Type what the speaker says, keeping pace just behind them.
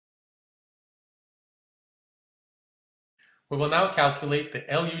We will now calculate the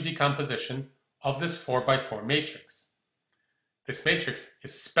LU decomposition of this 4x4 matrix. This matrix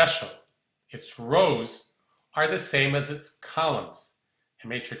is special. Its rows are the same as its columns. A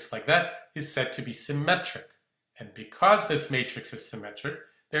matrix like that is said to be symmetric. And because this matrix is symmetric,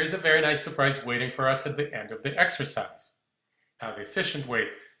 there is a very nice surprise waiting for us at the end of the exercise. Now, the efficient way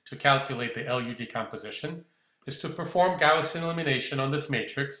to calculate the LU decomposition is to perform Gaussian elimination on this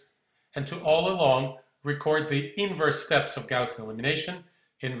matrix and to all along record the inverse steps of Gaussian elimination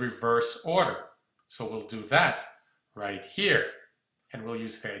in reverse order. So we'll do that right here. And we'll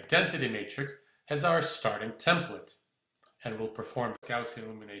use the identity matrix as our starting template. And we'll perform Gaussian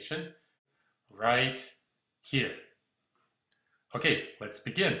elimination right here. Okay, let's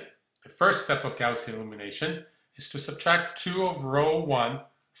begin. The first step of Gaussian elimination is to subtract 2 of row 1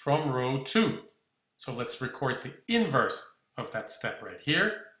 from row 2. So let's record the inverse of that step right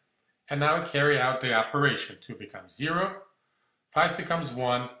here. And now carry out the operation. 2 becomes 0, 5 becomes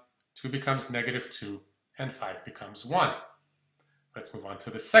 1, 2 becomes -2, and 5 becomes 1. Let's move on to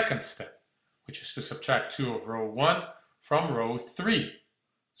the second step, which is to subtract 2 of row 1 from row 3.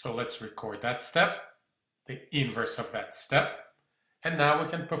 So let's record that step, the inverse of that step, and now we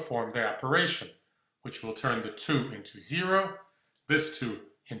can perform the operation, which will turn the 2 into 0, this 2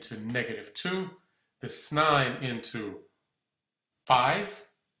 into -2, this 9 into 5,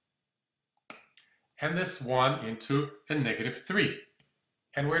 and this 1 into a -3.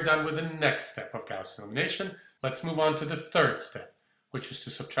 And we're done with the next step of Gaussian elimination. Let's move on to the third step, which is to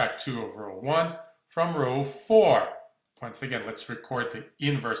subtract 2 of row 1 from row 4. Once again, let's record the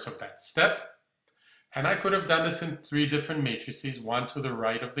inverse of that step. And I could have done this in 3 different matrices, one to the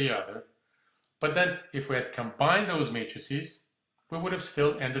right of the other. But then, if we had combined those matrices, we would have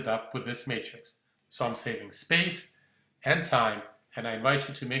still ended up with this matrix. So I'm saving space and time, and I invite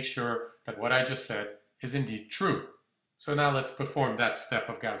you to make sure that what I just said is indeed true. So now let's perform that step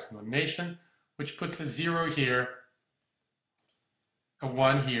of Gaussian elimination, which puts a 0 here, a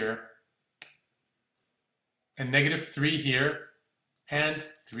 1 here, a -3 here, and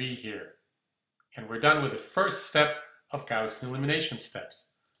 3 here. And we're done with the first step of Gaussian elimination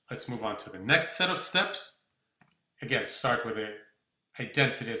steps. Let's move on to the next set of steps. Again, start with the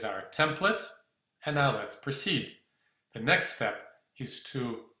identity as our template, and now let's proceed. The next step is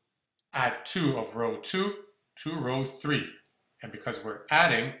to add 2 of row 2 to row 3. And because we're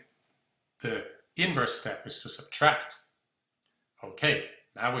adding, the inverse step is to subtract. Okay,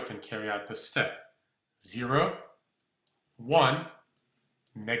 now we can carry out this step. 0, 1,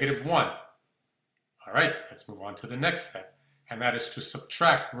 -1. All right, let's move on to the next step. And that is to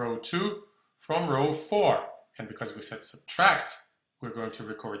subtract row 2 from row 4. And because we said subtract, we're going to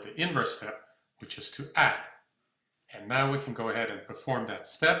record the inverse step, which is to add. And now we can go ahead and perform that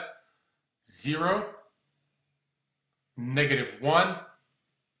step. 0, -1,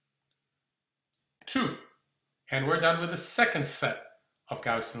 2. And we're done with the second set of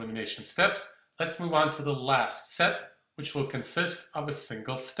Gaussian elimination steps. Let's move on to the last set, which will consist of a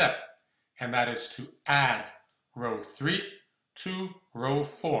single step. And that is to add row 3 to row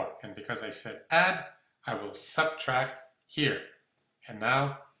 4. And because I said add, I will subtract here. And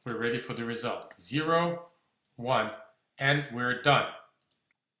now we're ready for the result. 0, 1, and we're done.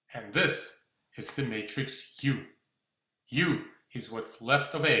 And this is the matrix U. U is what's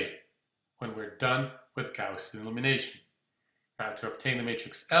left of A when we're done with Gaussian elimination. Now, to obtain the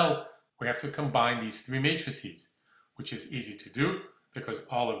matrix L, we have to combine these 3 matrices, which is easy to do because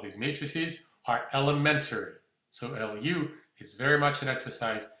all of these matrices are elementary. So LU is very much an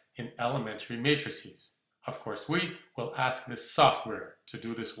exercise in elementary matrices. Of course, we will ask the software to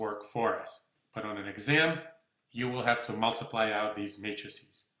do this work for us. But on an exam, you will have to multiply out these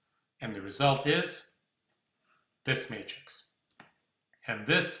matrices. And the result is this matrix. And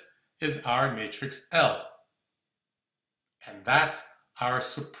this is our matrix L. And that's our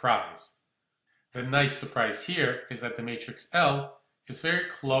surprise. The nice surprise here is that the matrix L is very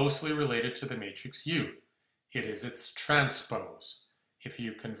closely related to the matrix U. It is its transpose. If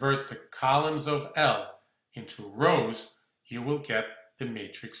you convert the columns of L into rows, you will get the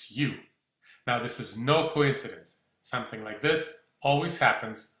matrix U. Now, this is no coincidence. Something like this always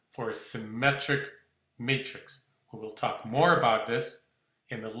happens for a symmetric matrix. We will talk more about this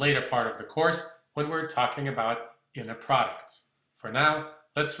in the later part of the course when we're talking about inner products. For now,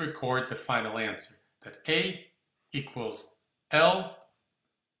 let's record the final answer, that A equals L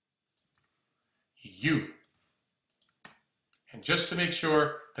U. And just to make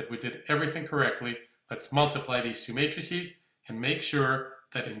sure that we did everything correctly, let's multiply these 2 matrices and make sure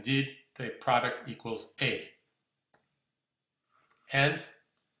that indeed the product equals A. And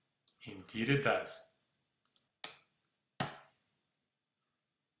indeed it does.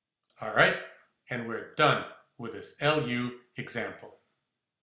 All right, and we're done with this LU example.